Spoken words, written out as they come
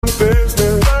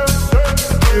business.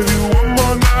 Give you one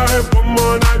more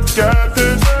night, got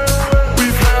this.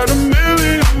 We've had a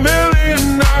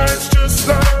million nights just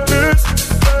like this.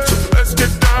 So let's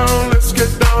get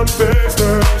down to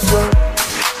business.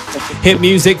 Hit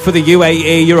music for the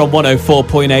UAE. You're on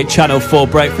 104.8 Channel 4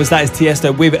 Breakfast. That is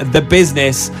Tiesto with The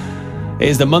Business. It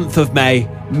is the month of May,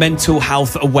 Mental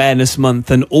Health Awareness Month,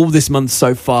 and all this month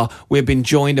so far we have been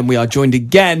joined, and we are joined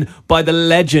again by the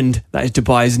legend that is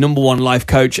Dubai's #1 life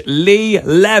coach, Lee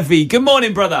Levy. Good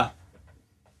morning, brother.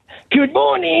 Good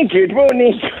morning.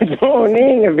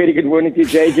 A very good morning to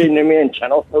JJ, Nimi and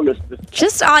Channel 4 listeners.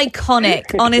 Just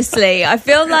iconic, honestly. I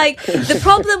feel like the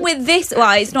problem with this,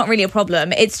 well, it's not really a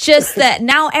problem. It's just that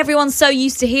now everyone's so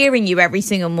used to hearing you every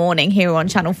single morning here on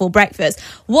Channel 4 Breakfast.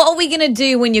 What are we going to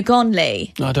do when you're gone,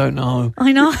 Lee? I don't know.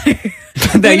 I know.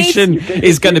 The nation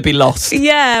is going to be lost.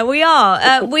 Yeah, we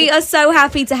are. We are so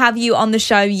happy to have you on the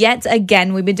show yet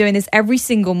again. We've been doing this every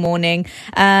single morning.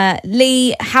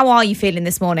 Lee, how are you feeling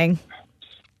this morning?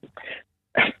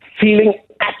 Feeling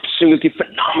absolutely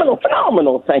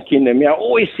phenomenal. Thank you, Nimi. I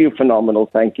always feel phenomenal.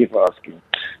 Thank you for asking.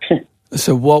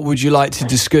 So what would you like to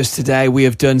discuss today? We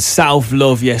have done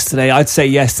self-love yesterday. I'd say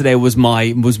yesterday was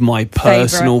my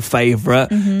personal favourite.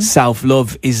 Mm-hmm.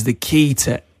 Self-love is the key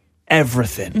to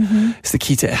everything. Mm-hmm. It's the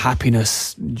key to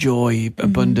happiness, joy,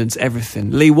 abundance, everything.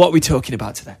 Lee, what are we talking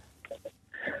about today?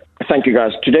 Thank you,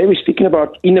 guys. Today we're speaking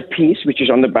about inner peace, which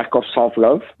is on the back of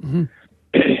self-love. Mm-hmm.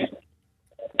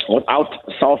 Without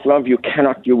self-love, you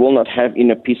will not have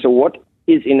inner peace. So what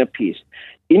is inner peace?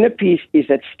 Inner peace is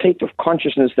that state of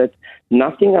consciousness that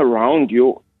nothing around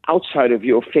you, outside of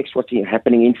you, affects what's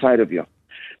happening inside of you.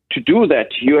 To do that,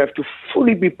 you have to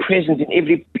fully be present in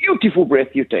every beautiful breath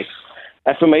you take.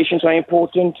 Affirmations are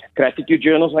important. Gratitude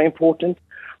journals are important.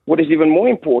 What is even more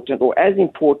important, or as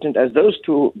important as those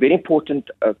two very important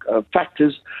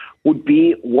factors, would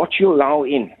be what you allow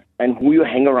in and who you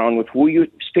hang around with, who you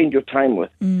spend your time with.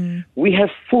 We have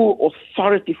full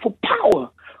authority, full power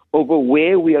over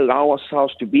where we allow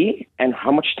ourselves to be and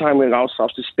how much time we allow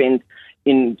ourselves to spend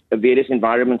in various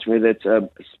environments, whether it's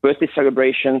birthday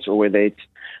celebrations or whether it's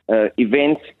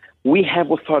events. We have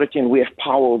authority and we have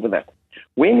power over that.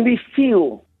 When we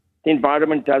feel the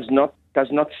environment does not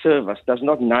serve us, does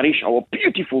not nourish our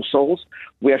beautiful souls,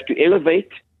 we have to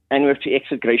elevate and we have to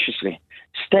exit graciously.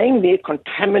 Staying there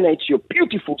contaminates your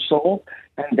beautiful soul,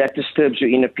 and that disturbs your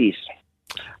inner peace.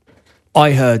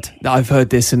 I've heard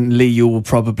this, and Lee, you will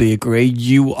probably agree.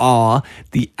 You are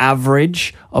the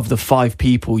average of the 5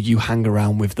 people you hang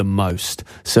around with the most.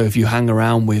 So if you hang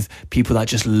around with people that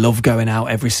just love going out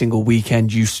every single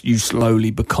weekend, you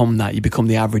slowly become that. You become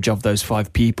the average of those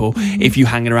 5 people. Mm-hmm. If you're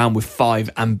hanging around with 5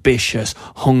 ambitious,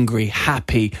 hungry,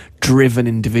 happy, driven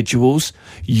individuals,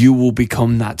 you will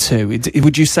become that too.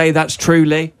 Would you say that's true,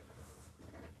 Lee?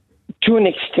 To an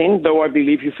extent, though, I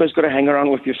believe you first got to hang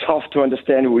around with yourself to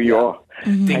understand who you are.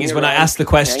 Mm-hmm. Thing is, when I asked the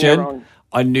question,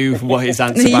 I knew what his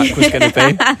answer back was going to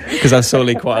be, because I saw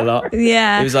Lee quite a lot.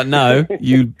 Yeah. He was like, no,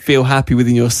 you feel happy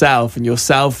within yourself and your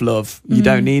self-love. You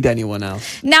don't need anyone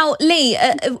else. Now, Lee,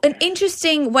 an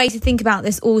interesting way to think about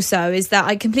this also is that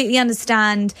I completely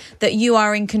understand that you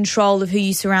are in control of who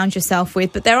you surround yourself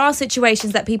with, but there are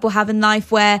situations that people have in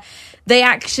life where they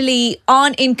actually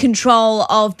aren't in control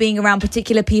of being around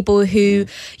particular people who,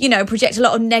 project a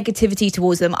lot of negativity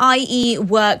towards them, i.e.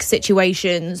 work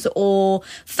situations or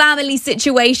family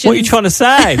situations. What are you trying to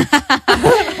say?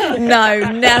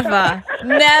 No, never.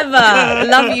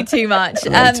 Love you too much.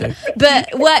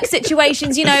 But work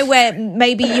situations, where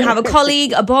maybe you have a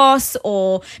colleague, a boss,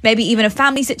 or maybe even a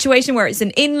family situation where it's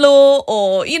an in-law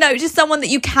or, just someone that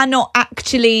you cannot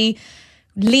actually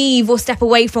leave or step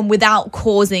away from without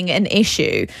causing an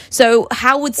issue. So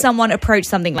how would someone approach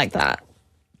something like that?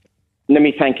 Let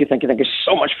me thank you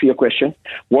so much for your question.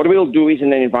 What we'll do is,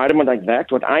 in an environment like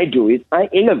that, what I do is I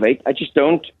elevate. I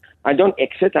don't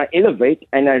exit. I elevate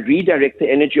and I redirect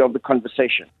the energy of the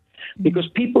conversation, because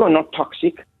people are not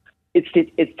toxic. It's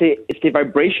the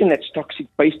vibration that's toxic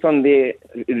based on their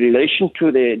relation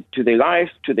to their life,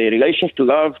 to their relations to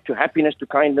love, to happiness, to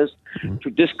kindness, to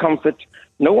discomfort.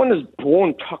 No one is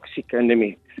born toxic,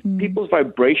 enemy. People's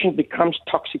vibration becomes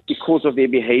toxic because of their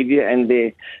behavior and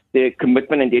their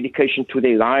commitment and dedication to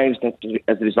their lives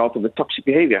as a result of the toxic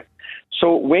behavior.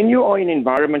 So when you are in an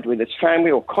environment where it's family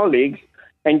or colleagues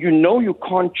and you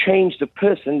can't change the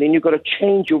person, then you've got to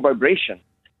change your vibration.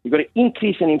 You've got to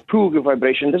increase and improve your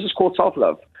vibration. This is called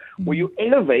self-love, where you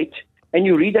elevate and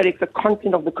you redirect the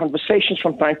content of the conversations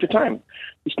from time to time.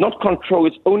 It's not control,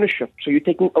 it's ownership. So you're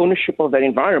taking ownership of that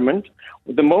environment.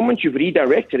 The moment you've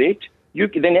redirected it, you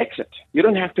can then exit. You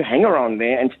don't have to hang around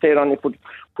there and stay around there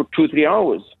for 2-3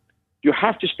 hours. You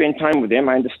have to spend time with them.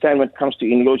 I understand when it comes to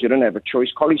in-laws, you don't have a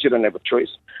choice. Colleagues, you don't have a choice.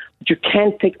 But you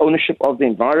can take ownership of the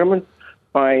environment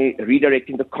by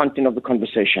redirecting the content of the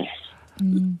conversation.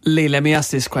 Lee, let me ask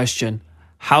this question.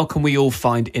 How can we all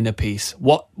find inner peace?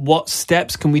 What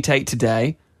steps can we take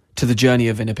today to the journey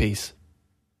of inner peace?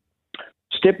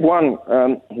 Step one,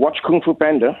 watch Kung Fu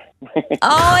Panda. Oh,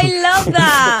 I love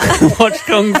that. Watch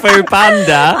Kung Fu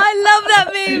Panda. I love that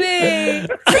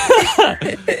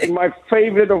movie. My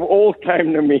favorite of all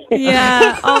time to me.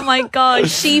 Yeah. Oh my gosh.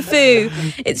 Shifu.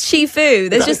 It's Shifu.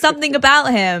 There's just something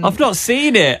about him. I've not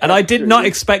seen it, and I did not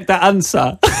expect that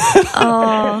answer.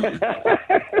 Oh.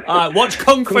 All right, watch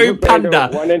Kung Fu Panda.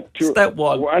 1 and 2. Step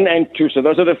 1. 1 and 2. So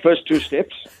those are the first 2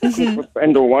 steps. Kung Fu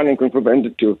Panda 1 and Kung Fu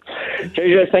Panda 2.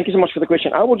 JJ, thank you so much for the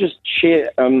question. I will just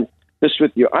share this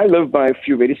with you. I live by a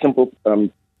few very simple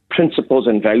principles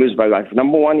and values by life.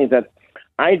 Number 1 is that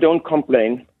I don't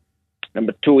complain.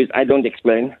 Number 2 is I don't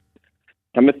explain.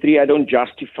 Number 3, I don't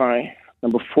justify.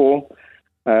 Number 4,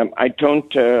 I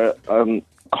don't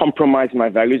compromise my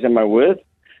values and my worth.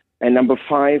 And number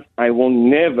 5, I will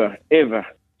never, ever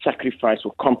sacrifice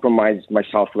or compromise my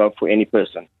self-love for any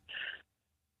person.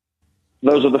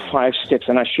 Those are the 5 steps,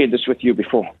 and I shared this with you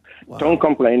before. Wow. Don't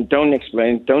complain, don't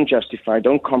explain, don't justify,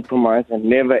 don't compromise, and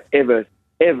never, ever,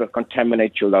 ever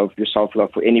contaminate your love, your self-love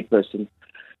for any person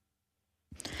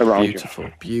around Beautiful.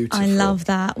 you. Beautiful. I love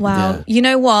that. Wow. Yeah. You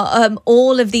know what?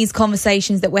 All of these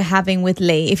conversations that we're having with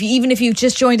Lee, even if you've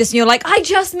just joined us and you're like, I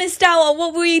just missed out on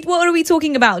what are we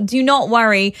talking about? Do not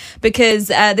worry, because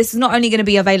this is not only going to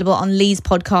be available on Lee's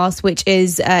podcast, which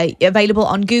is available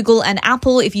on Google and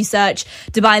Apple if you search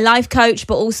Dubai Life Coach,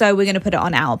 but also we're going to put it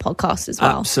on our podcast as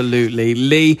well. Absolutely.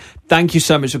 Lee, thank you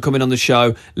so much for coming on the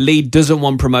show. Lee doesn't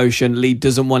want promotion. Lee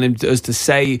doesn't want us to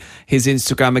say his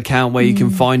Instagram account where you can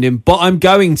find him, but I'm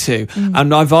going to.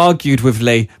 And I've argued with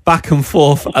Lee back and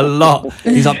forth a lot.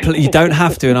 He's like, you don't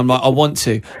have to. And I'm like, I want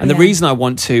to. And the reason I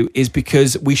want to is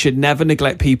because we should never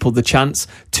neglect people the chance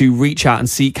to reach out and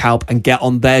seek help and get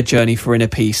on their journey for inner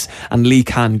peace. And Lee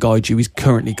can guide you. He's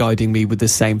currently guiding me with the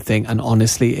same thing. And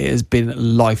honestly, it has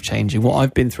been life-changing. What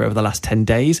I've been through over the last 10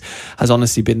 days has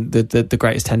honestly been the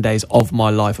greatest 10 days of my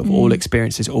life, of all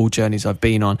experiences, all journeys I've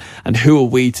been on. And who are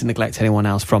we to neglect anyone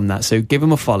else from that? So give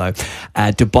him a follow.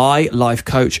 Dubai Life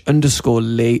Coach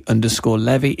 _Lee_Levy.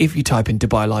 If you type in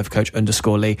Dubai Life Coach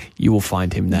 _Lee, you will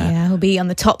find him there. Yeah, he'll be on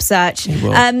the top search. He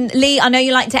will. Lee, I know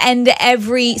you like to end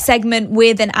every segment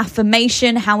with an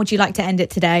affirmation. How would you like to end it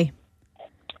today?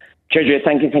 JJ,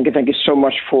 thank you so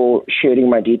much for sharing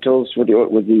my details with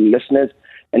the listeners.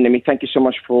 And let me thank you so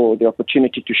much for the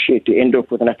opportunity to end off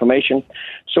with an affirmation.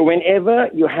 So whenever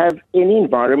you have any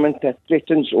environment that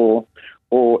threatens or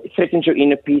threatens your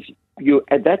inner peace,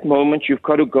 at that moment, you've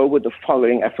got to go with the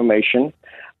following affirmation.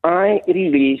 I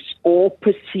release all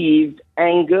perceived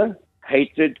anger,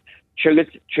 hatred,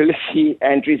 jealousy,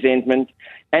 and resentment,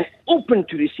 and open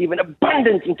to receive an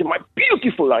abundance into my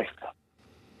beautiful life.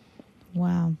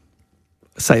 Wow.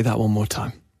 Say that one more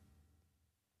time.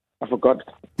 I forgot.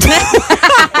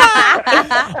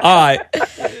 All right.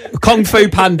 Kung Fu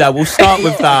Panda. We'll start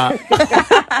with that.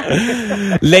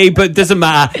 Lee, but it doesn't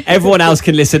matter. Everyone else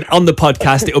can listen on the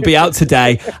podcast. It'll be out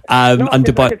today. No, like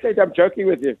I said, I'm joking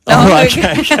with you. Oh, right,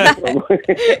 okay.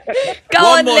 Go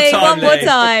on, Lee. One more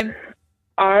time.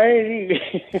 I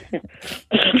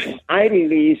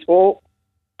release all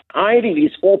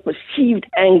perceived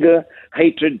anger,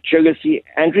 hatred, jealousy,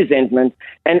 and resentment,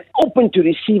 and open to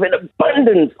receive an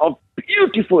abundance of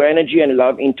beautiful energy and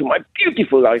love into my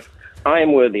beautiful life. I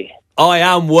am worthy. I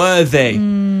am worthy.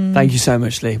 Thank you so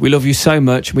much, Lee. We love you so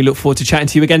much. We look forward to chatting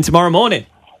to you again tomorrow morning.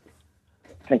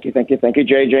 Thank you,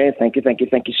 JJ. Thank you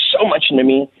so much,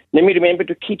 Nami. Nami, remember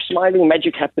to keep smiling.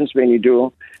 Magic happens when you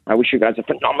do. I wish you guys a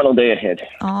phenomenal day ahead.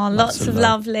 Oh, lots of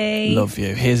love, Lee. Love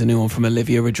you. Here's a new one from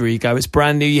Olivia Rodrigo. It's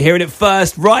brand new. You're hearing it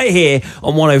first right here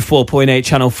on 104.8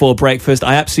 Channel 4 Breakfast.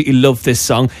 I absolutely love this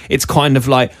song. It's kind of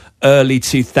like early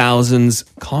 2000s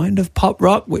kind of pop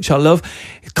rock, which I love.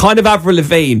 It's kind of Avril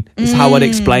Lavigne is how I'd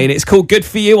explain it. It's called Good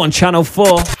For You on Channel 4.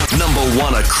 Number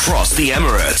 1 across the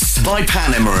Emirates by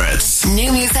Pan Emirates.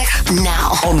 New music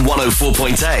now On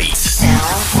 104.8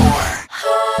 Channel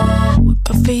 4.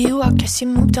 Good for you, I guess you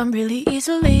moved on really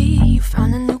easily. You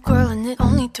found a new girl and it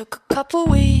only took a couple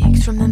weeks. Remember